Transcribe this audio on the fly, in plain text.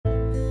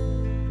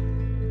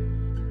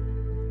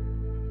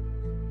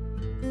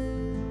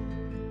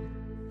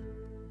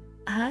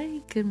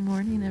Hi, good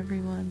morning,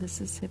 everyone. This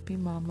is Hippie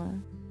Mama.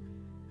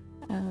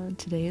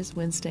 Today is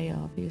Wednesday,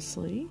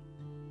 obviously,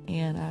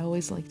 and I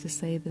always like to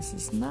say this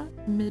is not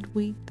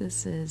midweek,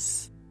 this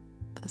is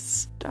the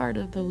start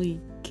of the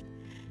week,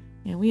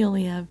 and we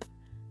only have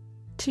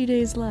 2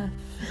 days left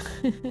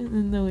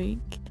in the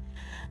week.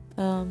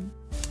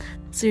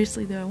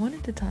 Seriously, though, I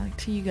wanted to talk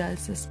to you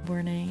guys this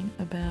morning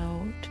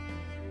about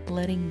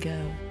letting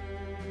go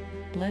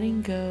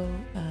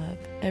of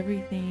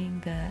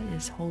everything that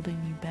is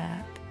holding you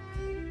back.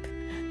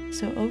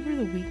 So over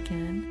the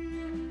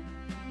weekend,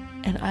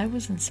 and I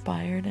was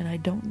inspired,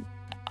 and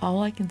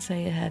all I can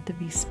say, it had to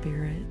be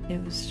spirit.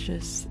 It was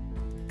just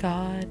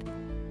God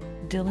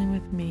dealing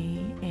with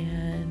me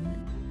and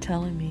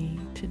telling me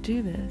to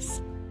do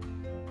this.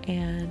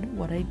 And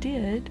what I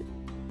did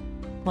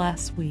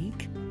last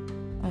week,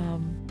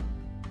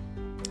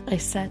 I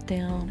sat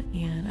down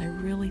and I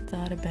really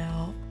thought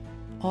about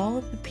all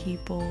of the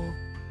people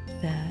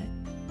that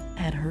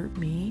had hurt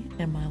me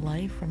in my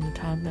life from the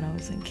time that I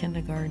was in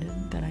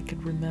kindergarten that I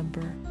could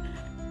remember,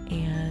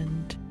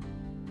 and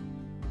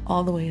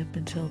all the way up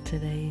until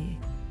today,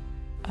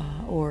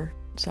 or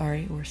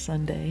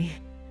Sunday,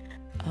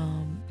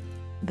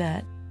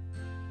 that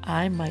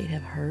I might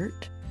have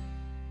hurt,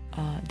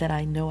 that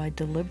I know I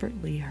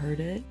deliberately hurt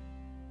it,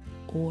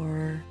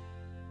 or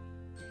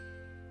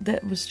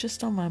that was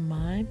just on my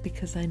mind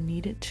because I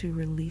needed to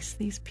release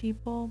these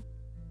people.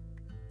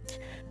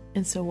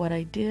 And so what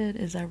I did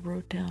is I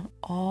wrote down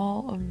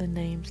all of the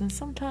names, and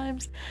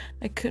sometimes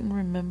I couldn't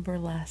remember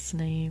last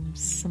names.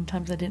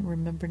 Sometimes I didn't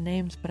remember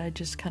names, but I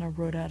just kind of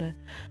wrote out a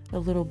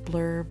little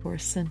blurb or a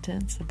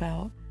sentence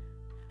about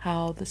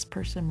how this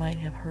person might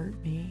have hurt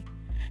me.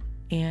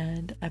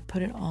 And I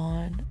put it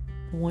on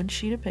one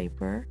sheet of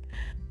paper,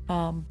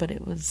 but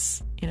it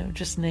was,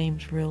 just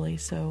names really.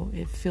 So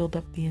it filled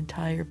up the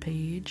entire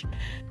page.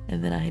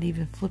 And then I had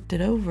even flipped it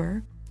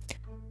over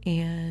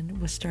and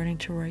was starting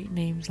to write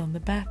names on the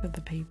back of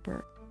the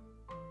paper.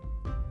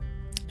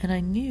 And I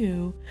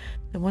knew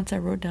that once I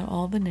wrote down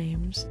all the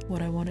names,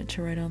 what I wanted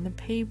to write on the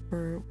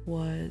paper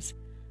was,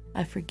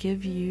 I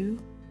forgive you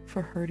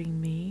for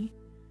hurting me,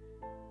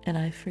 and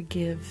I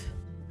forgive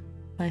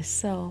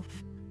myself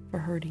for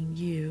hurting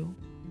you,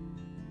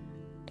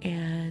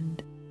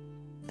 and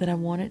that I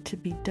want it to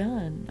be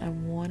done. I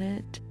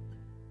wanted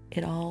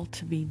it all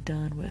to be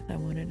done with. I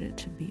wanted it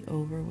to be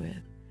over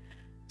with.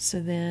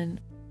 So then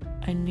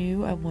I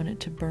knew I wanted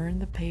to burn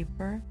the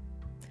paper,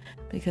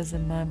 because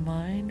in my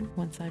mind,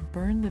 once I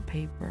burned the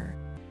paper,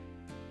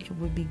 it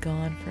would be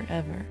gone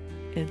forever.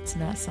 It's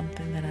not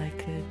something that I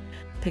could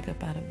pick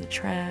up out of the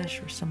trash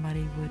or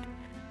somebody would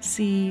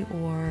see,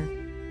 or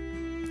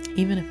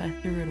even if I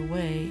threw it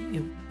away,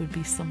 it would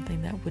be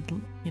something that would,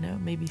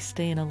 maybe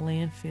stay in a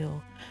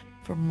landfill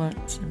for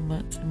months and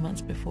months and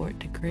months before it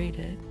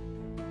degraded.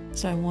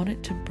 So I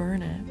wanted to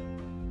burn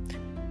it.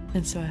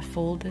 And so I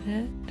folded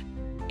it,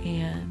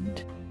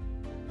 and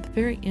the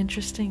very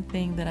interesting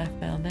thing that I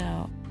found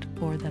out,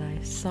 or that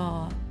I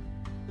saw,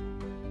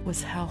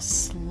 was how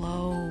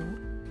slow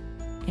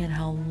and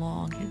how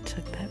long it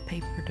took that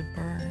paper to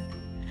burn.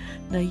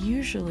 Now,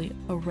 usually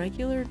a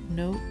regular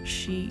note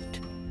sheet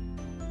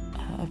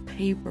of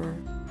paper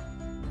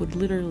would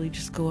literally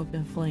just go up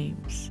in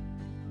flames.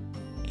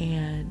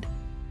 And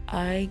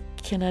I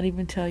cannot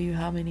even tell you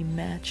how many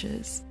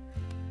matches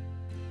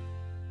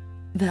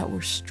that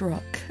were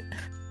struck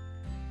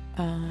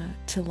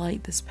to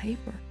light this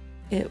paper.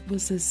 It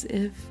was as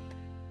if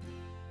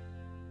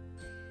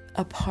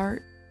a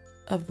part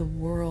of the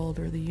world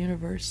or the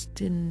universe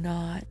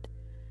a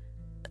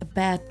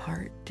bad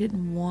part,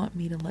 didn't want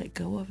me to let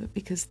go of it,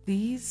 because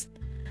these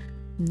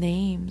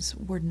names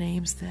were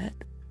names that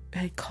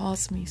had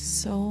caused me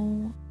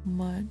so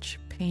much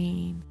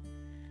pain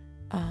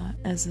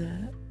as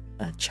a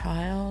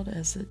child,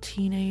 as a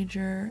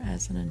teenager,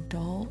 as an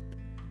adult.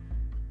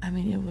 I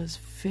mean, it was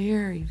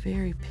very,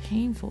 very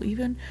painful.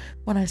 Even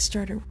when I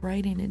started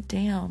writing it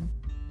down,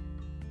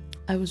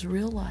 I was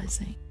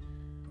realizing,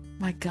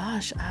 my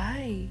gosh,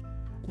 I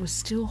was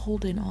still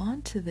holding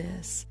on to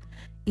this,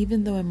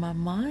 even though in my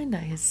mind I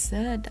had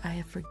said I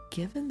had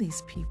forgiven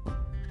these people.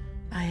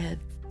 I had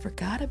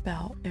forgot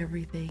about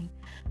everything,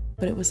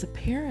 but it was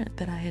apparent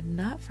that I had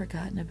not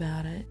forgotten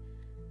about it,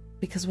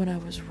 because when I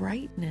was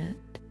writing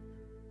it,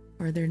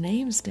 or their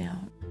names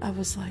down, I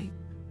was like,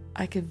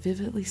 I could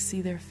vividly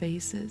see their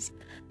faces.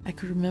 I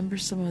could remember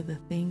some of the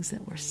things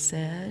that were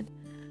said.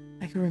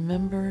 I could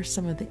remember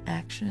some of the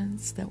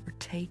actions that were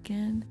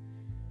taken,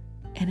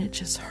 and it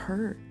just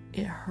hurt.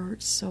 It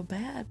hurt so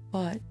bad.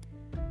 But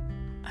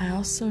I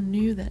also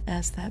knew that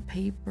as that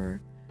paper,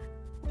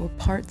 or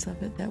parts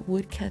of it that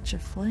would catch a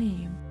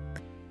flame,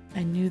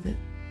 I knew that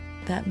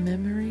that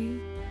memory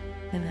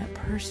and that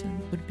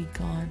person would be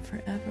gone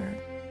forever.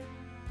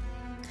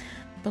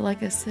 But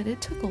like I said,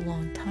 it took a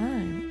long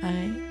time.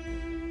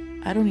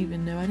 I don't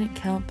even know. I didn't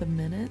count the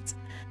minutes,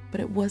 but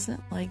it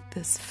wasn't like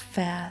this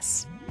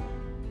fast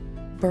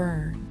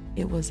burn.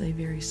 It was a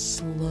very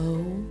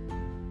slow,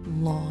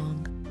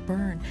 long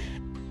burn,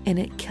 and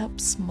it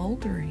kept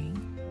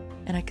smoldering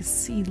and I could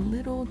see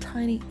little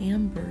tiny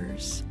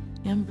embers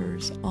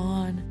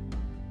on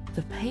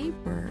the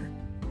paper.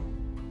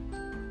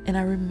 And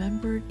I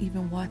remembered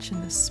even watching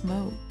the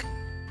smoke,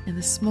 and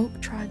the smoke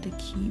tried to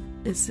keep,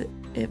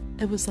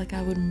 it was like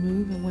I would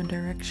move in one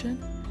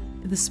direction,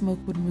 and the smoke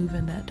would move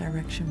in that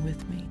direction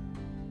with me.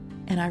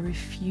 And I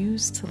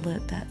refused to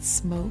let that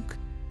smoke,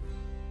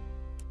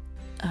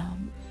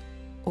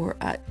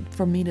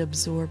 for me to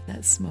absorb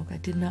that smoke. I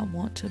did not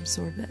want to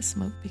absorb that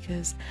smoke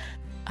because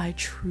I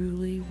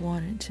truly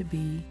wanted to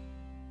be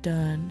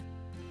done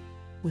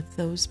with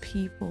those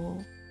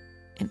people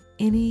in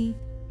any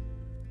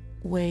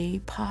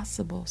way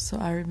possible. So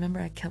I remember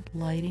I kept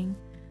lighting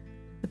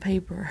the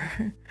paper.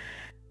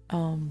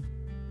 And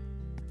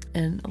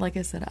like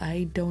I said,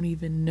 I don't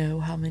even know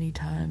how many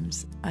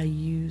times I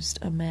used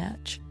a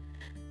match.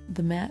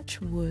 The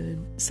match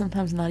would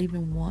sometimes not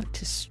even want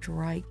to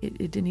strike. It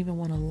didn't even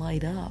want to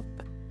light up.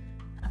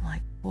 And I'm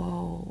like,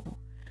 whoa,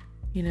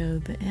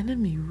 the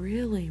enemy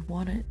really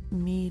wanted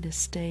me to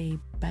stay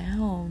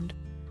bound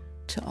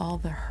to all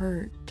the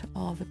hurt, to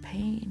all the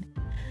pain.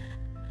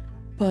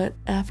 But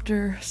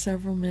after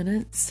several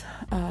minutes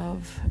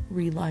of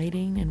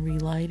relighting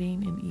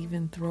and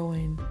even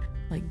throwing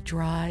like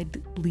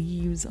dried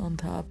leaves on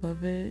top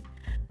of it,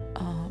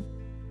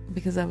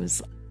 because I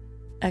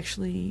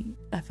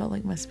felt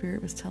like my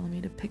spirit was telling me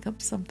to pick up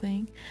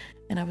something,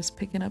 and I was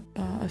picking up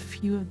a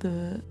few of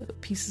the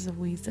pieces of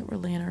weeds that were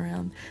laying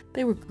around.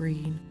 They were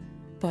green,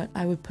 but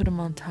I would put them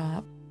on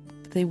top.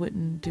 They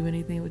wouldn't do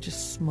anything. It was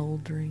just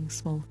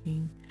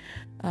smoking.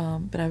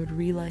 But I would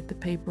relight the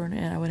paper,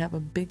 and I would have a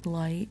big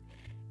light,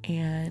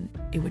 and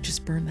it would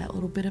just burn that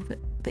little bit of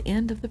the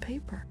end of the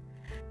paper.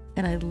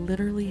 And I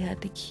literally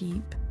had to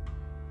keep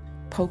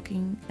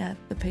poking at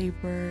the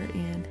paper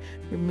and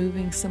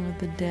removing some of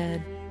the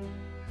dead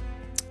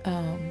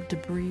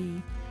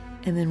debris,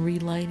 and then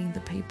relighting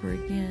the paper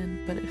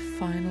again. But it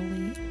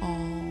finally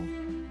all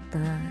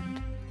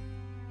burned,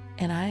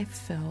 and I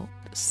felt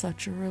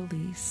such a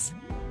release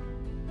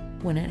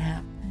when it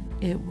happened.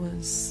 It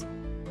was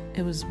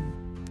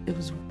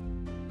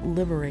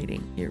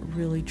liberating. It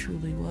really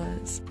truly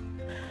was.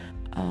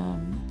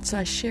 So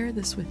I share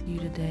this with you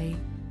today,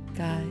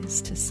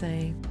 guys, to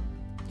say,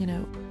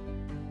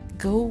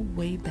 go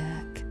way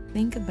back.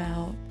 Think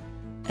about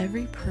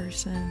every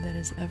person that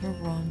has ever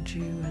wronged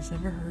you, has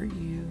ever hurt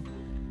you.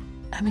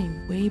 I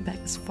mean, way back,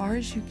 as far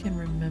as you can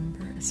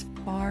remember,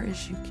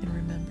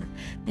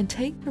 and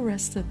take the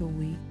rest of the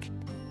week,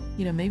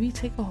 maybe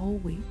take a whole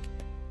week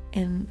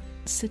and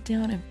sit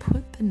down and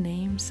put the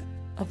names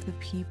of the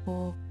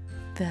people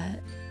that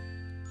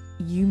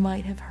you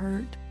might have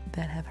hurt,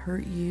 that have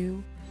hurt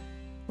you.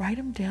 Write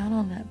them down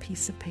on that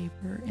piece of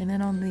paper, and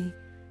then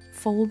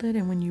fold it,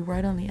 and when you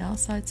write on the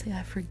outside, say,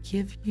 I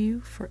forgive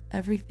you for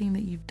everything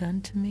that you've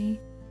done to me,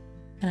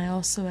 and I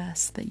also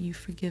ask that you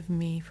forgive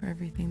me for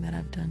everything that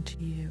I've done to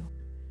you.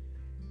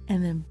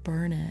 And then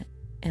burn it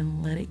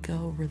and let it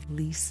go,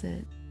 release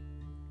it.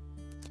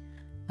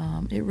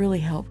 It really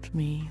helped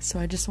me, so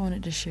I just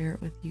wanted to share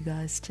it with you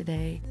guys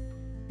today,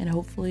 and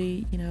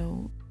hopefully,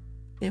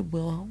 it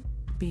will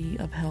be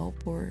of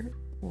help, or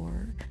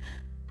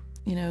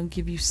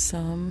give you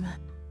some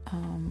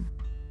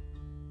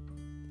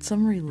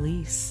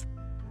release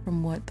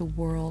from what the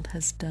world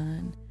has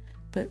done.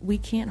 But we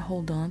can't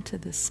hold on to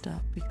this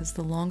stuff, because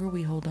the longer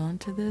we hold on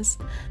to this,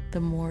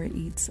 the more it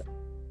eats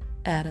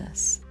at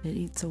us. It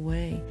eats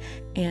away,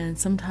 and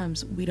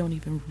sometimes we don't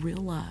even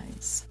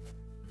realize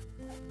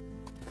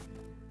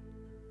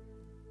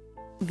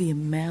the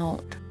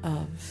amount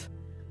of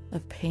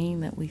pain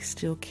that we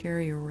still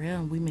carry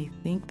around. We may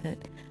think that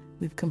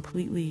we've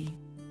completely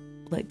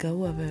let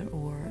go of it,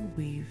 or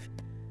we've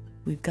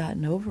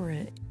gotten over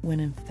it, when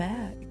in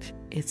fact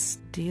it's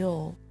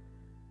still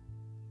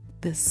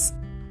this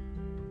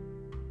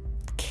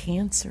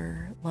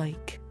cancer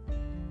like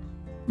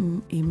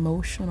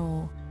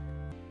emotional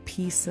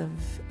piece of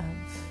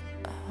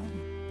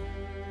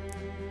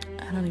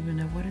I don't even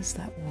know, what is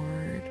that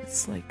word?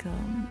 It's like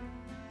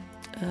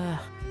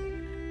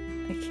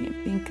I can't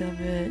think of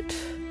it,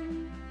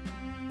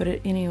 but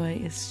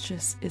anyway,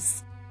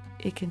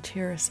 it can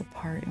tear us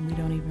apart, and we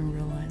don't even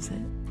realize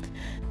it.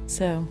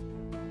 So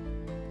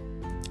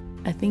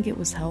I think it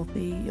was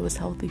healthy. It was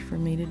healthy for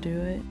me to do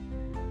it.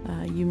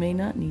 You may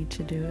not need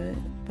to do it,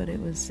 but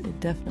it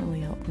definitely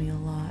helped me a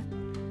lot.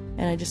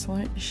 And I just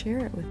wanted to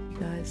share it with you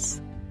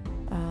guys.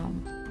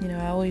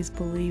 I always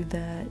believe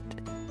that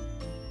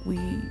we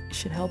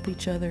should help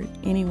each other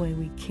any way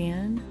we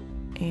can,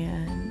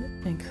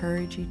 and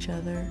encourage each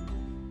other.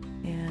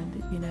 And,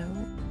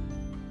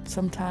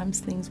 sometimes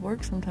things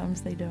work,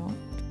 sometimes they don't.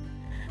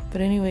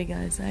 But anyway,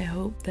 guys, I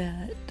hope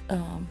that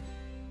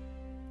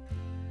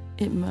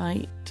it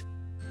might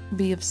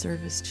be of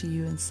service to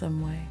you in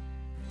some way.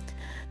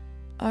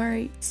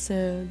 Alright,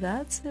 so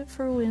that's it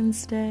for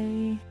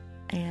Wednesday,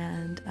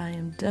 and I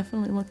am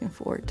definitely looking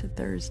forward to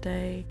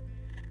Thursday.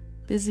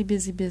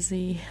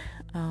 Busy.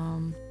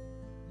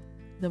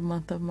 The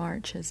month of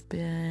March has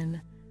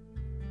been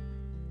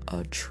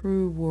a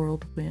true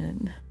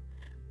whirlwind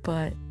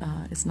but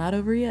it's not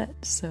over yet,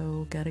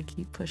 so gotta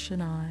keep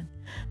pushing on.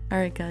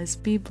 Alright guys,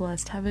 be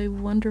blessed, have a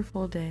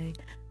wonderful day,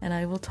 and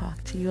I will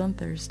talk to you on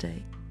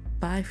Thursday.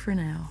 Bye for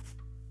now.